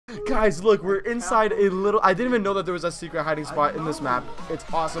Guys, look, we're inside a little... I didn't even know that there was a secret hiding spot in this map. It's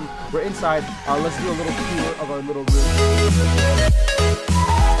awesome. We're inside. Let's do a little tour of our little room.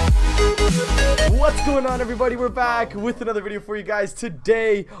 What's going on, everybody? We're back with another video for you guys.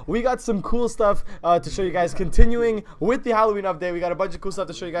 Today we got some cool stuff to show you guys. Continuing with the Halloween update, we got a bunch of cool stuff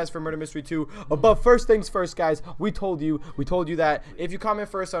to show you guys for Murder Mystery 2. But first things first, guys, we told you that if you comment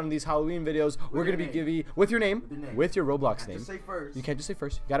first on these Halloween videos, we're gonna be giving with your name, with your Roblox name. You can't just say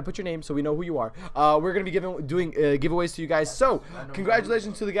first. You gotta put your name so we know who you are. We're gonna be doing giveaways to you guys. So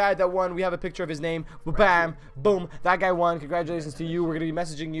congratulations to the guy that won. We have a picture of his name. Bam, boom, that guy won. Congratulations to you. We're gonna be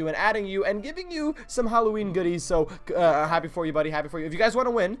messaging you and adding you and giving you some Halloween goodies. So happy for you, buddy. Happy for you. If you guys want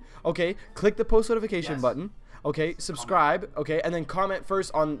to win, okay, click the post notification button. Okay, subscribe, okay, and then comment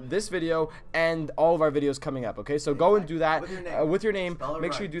first on this video and all of our videos coming up, okay? So go and do that with your name.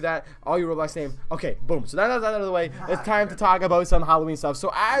 Make sure you do that, all your Roblox name. Okay, boom. So that's out of the way. It's time to talk about some Halloween stuff.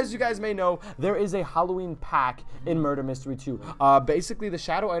 So as you guys may know, there is a Halloween pack in Murder Mystery 2. Basically, the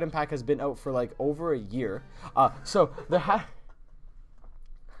Shadow Item Pack has been out for like over a year.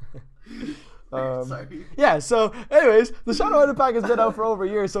 Yeah, so anyways, the Shadow Item Pack has been out for over a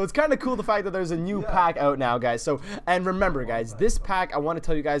year, so it's kind of cool the fact that there's a new pack out now, guys. So, and remember, guys, this pack, I want to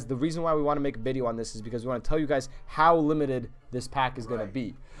tell you guys, the reason why we want to make a video on this is because we want to tell you guys how limited this pack is going to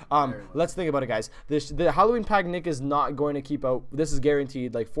be. Let's think about it, guys. The Halloween pack Nick is not going to keep out. This is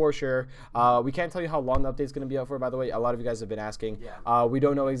guaranteed, like, for sure. We can't tell you how long the update's going to be out for, by the way. A lot of you guys have been asking. We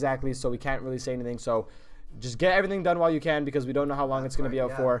don't know exactly, so we can't really say anything. So just get everything done while you can, because we don't know how long it's going to be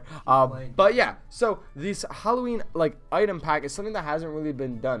out for. But yeah, so this Halloween like item pack is something that hasn't really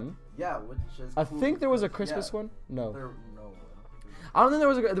been done. Yeah, which is I think there was a Christmas one. No. I don't think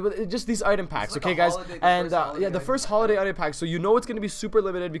there was just these item packs, okay, guys? And yeah, the first holiday item pack. So you know it's gonna be super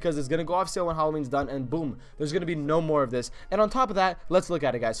limited because it's gonna go off sale when Halloween's done, and boom, there's gonna be no more of this. And on top of that, let's look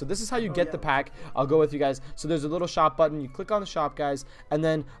at it, guys. So this is how you get the pack. I'll go with you guys. So there's a little shop button. You click on the shop, guys, and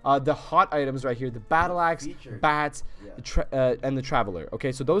then the hot items right here: the battle axe, bats, and the traveler.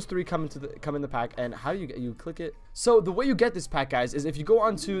 Okay, so those three come in the pack. And how do you click it? So the way you get this pack, guys, is if you go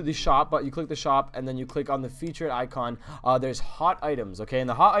onto the shop, but you click the shop and then you click on the featured icon. There's hot items. Okay, and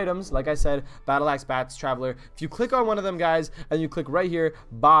the hot items, like I said, battle axe, bats, traveler. If you click on one of them, guys, and you click right here,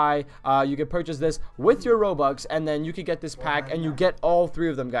 buy, you can purchase this with your Robux, and then you can get this pack, and you get all three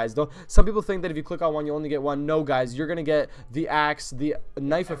of them, guys. Though some people think that if you click on one, you only get one. No, guys, you're gonna get the axe, the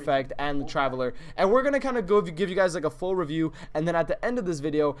knife effect, and the traveler. And we're gonna kind of give you guys like a full review, and then at the end of this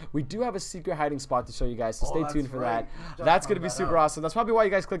video, we do have a secret hiding spot to show you guys. So stay tuned for that. That's gonna be super awesome. That's probably why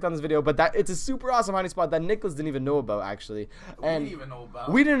you guys clicked on this video. But it's a super awesome hiding spot that Nikilis didn't even know about, actually. And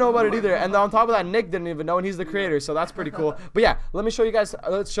we didn't know about it either, and on top of that, Nick didn't even know, and he's the creator, so that's pretty cool. But yeah, let's show you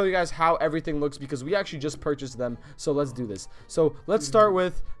guys how everything looks, because we actually just purchased them. So let's do this. So let's start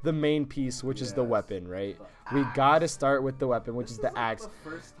with the main piece, which is the weapon, right? We gotta start with the weapon, which is the axe.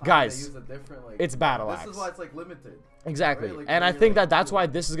 Guys, it's battle axe. This is why it's like limited. Exactly, right? Like, and I think that's why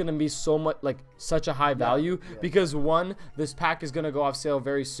this is gonna be so much, like, such a high value, because one, this pack is gonna go off sale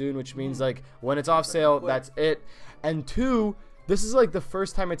very soon, which means like when it's off sale, that's it. And two, this is like the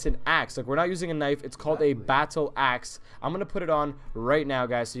first time it's an axe. Like, we're not using a knife. It's called a battle axe. I'm gonna put it on right now,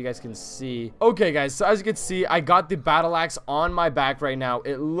 guys, so you guys can see. Okay, guys, so as you can see, I got the battle axe on my back right now.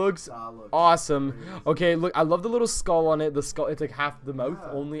 It looks awesome. Okay, look, I love the little skull on it. The skull, it's like half the mouth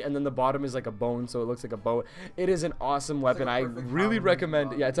only, and then the bottom is like a bone, so it looks like a bow. It is an awesome weapon. I really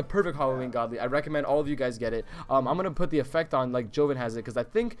recommend. Yeah, it's a perfect Halloween godly. I recommend all of you guys get it. I'm gonna put the effect on like Joven has it, because I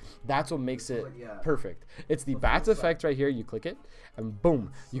think that's what makes it perfect. It's the bats effect right here. You click it, and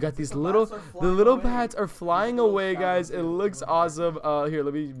boom, you got these little bats are flying away, guys. It looks awesome. Here,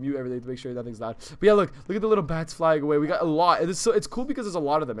 let me mute everything to make sure nothing's loud. But yeah, look at the little bats flying away. We got a lot. It's cool because there's a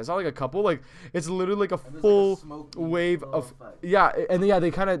lot of them. It's not like a couple. Like, it's literally like a full wave of and yeah,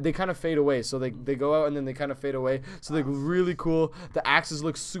 they kind of fade away. So they go out and then they kind of fade away. So they're really cool. The axes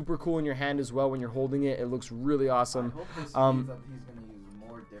look super cool in your hand as well when you're holding it. It looks really awesome.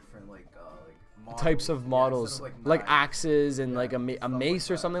 Types of models, like axes and like a mace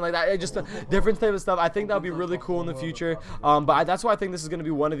or something like that. Just a different type of stuff. I think that'll be really cool in the future. But that's why I think this is going to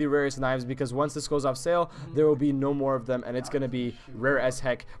be one of the rarest knives, because once this goes off sale, there will be no more of them, and it's going to be rare as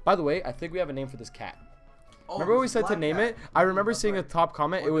heck. By the way, I think we have a name for this cat. Remember what we said to name it? I remember seeing a top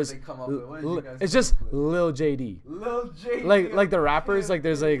comment. It was, it's just Lil JD. Lil JD. Like the rappers, like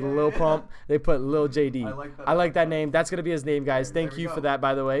there's like Lil Pump. They put Lil JD. I like that name. That's gonna be his name, guys. Thank you for that,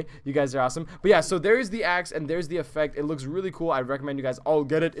 by the way. You guys are awesome. But yeah, so there's the axe and there's the effect. It looks really cool. I recommend you guys all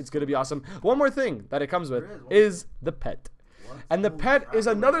get it. It's gonna be awesome. One more thing that it comes with is the pet. And the pet is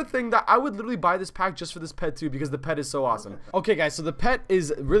another thing that I would literally buy this pack just for this pet too, because the pet is so awesome. Okay guys, so the pet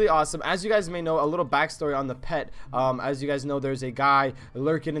is really awesome. As you guys may know, a little backstory on the pet. As you guys know, there's a guy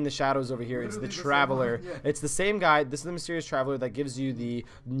lurking in the shadows over here. It's the Traveler. It's the same guy. This is the mysterious Traveler that gives you the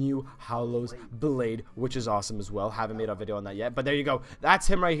new Hallows Blade, which is awesome as well. Haven't made a video on that yet, but there you go. That's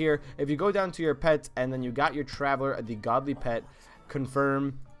him right here. If you go down to your pets and then you got your Traveler, the godly pet,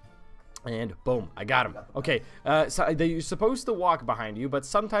 confirm, and boom, I got him. Okay, so you're supposed to walk behind you, but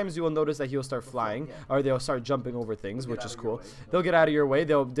sometimes you will notice that he'll start flying, or they'll start jumping over things, which is cool. They'll get out of your way.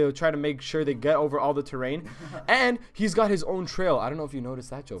 They'll try to make sure they get over all the terrain. And he's got his own trail. I don't know if you noticed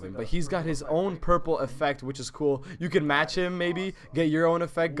that, Joven, but he's got his own purple effect, which is cool. You can match him, maybe get your own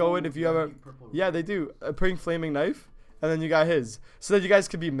effect going if you have a. Yeah, they do a pink flaming knife. And then you got his, so that you guys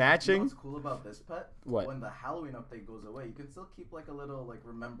could be matching. You know what's cool about this pet? What? When the Halloween update goes away, you can still keep like a little like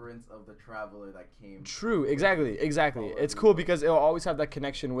remembrance of the Traveler that came. True, exactly. It's cool because it'll always have that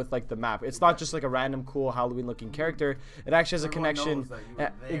connection with like the map. It's not just like a random cool Halloween looking character. It actually has a connection.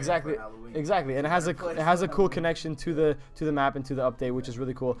 Exactly, and it has a cool connection to the map and to the update, which is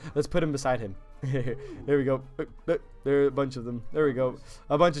really cool. Let's put him beside him. There we go. There are a bunch of them. There we go.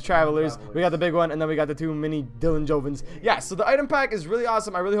 A bunch of Travelers. We got the big one, and then we got the two mini Dylan Jovens. Yeah, so the item pack is really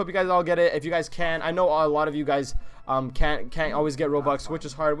awesome. I really hope you guys all get it. If you guys can, I know a lot of you guys can't always get Robux, which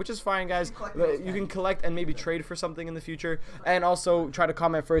is hard, which is fine, guys. You can collect and maybe trade for something in the future, and also try to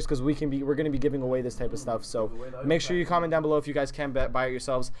comment first because we're gonna be giving away this type of stuff. So make sure you comment down below if you guys can buy it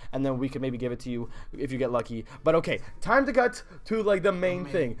yourselves, and then we can maybe give it to you if you get lucky. But okay, time to cut to like the main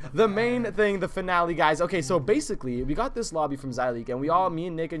thing, the finale, guys. Okay, so basically we got this lobby from Zyleek, and me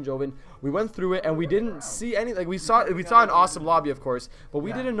and Nick and Joven, we went through it, and we didn't see any, like we saw an awesome lobby, of course, but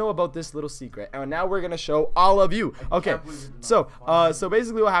we didn't know about this little secret, and now we're gonna show all of you. Okay, so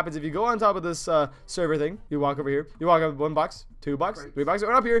basically what happens if you go on top of this server thing, you walk over here, you walk up 1 box, 2 box, 3 box,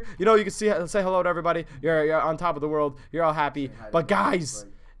 right up here, you know, you can say hello to everybody. You're on top of the world, you're all happy. But guys,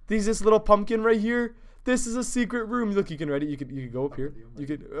 this little pumpkin right here, this is a secret room. Look, you can ready. You could go up here. You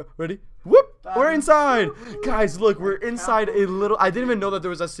could ready. Whoop! We're inside, guys. Look, we're inside a little. I didn't even know that there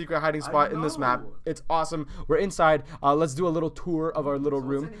was a secret hiding spot in this map. It's awesome. We're inside. Let's do a little tour of our little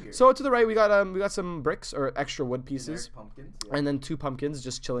room. So to the right, we got some bricks or extra wood pieces, and then 2 pumpkins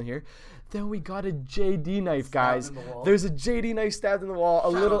just chilling here. Then we got a JD knife, guys. There's a JD knife stabbed in the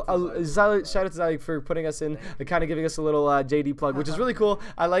wall. Shout out to Zyleek for putting us in, kind of giving us a little JD plug, which is really cool.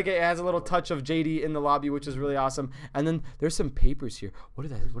 I like it. It has a little touch of JD in the lobby, which is really awesome. And then there's some papers here. What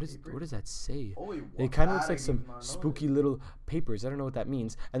does that say? It kind of looks like some spooky little papers. I don't know what that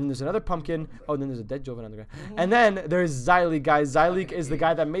means. And then there's another pumpkin. Oh, and then there's a dead Joven on the ground. And then there's Zyleek, guys. Zyleek is the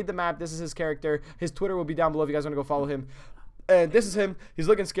guy that made the map. This is his character. His Twitter will be down below if you guys want to go follow him. And this is him. He's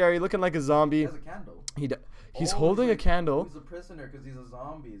looking scary, looking like a zombie. He has a candle. He's holding a candle. He's a prisoner because he's a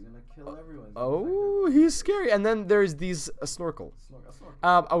zombie. He's gonna kill everyone. Oh, he's scary. And then there's a snorkel.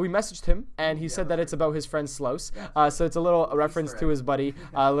 We messaged him, and he said that it's about his friend Slouse. So it's a little reference to his buddy,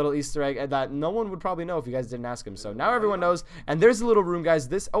 a little Easter egg that no one would probably know if you guys didn't ask him. So now everyone knows. And there's a little room, guys.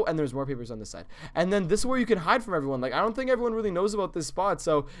 And there's more papers on this side. And then this is where you can hide from everyone. Like, I don't think everyone really knows about this spot.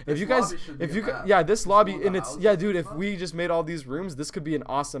 So if you guys, this lobby dude, if we just made all these rooms, this could be an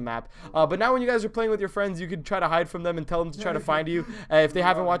awesome map. But now when you guys are playing with your friends, you could try to hide from them and tell them to try to find you. If they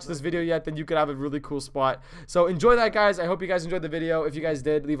haven't watched this video yet, then you could have a really cool spot. So enjoy that, guys. I hope you guys enjoyed the video. If you guys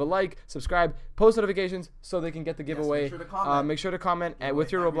did, leave a like, subscribe, post notifications so they can get the giveaway. Make sure to comment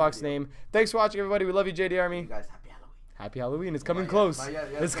with your Roblox name. Thanks for watching, everybody. We love you, JD Army. Guys, happy Halloween. Happy Halloween. It's coming close.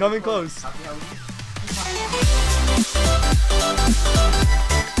 It's coming close. Happy Halloween.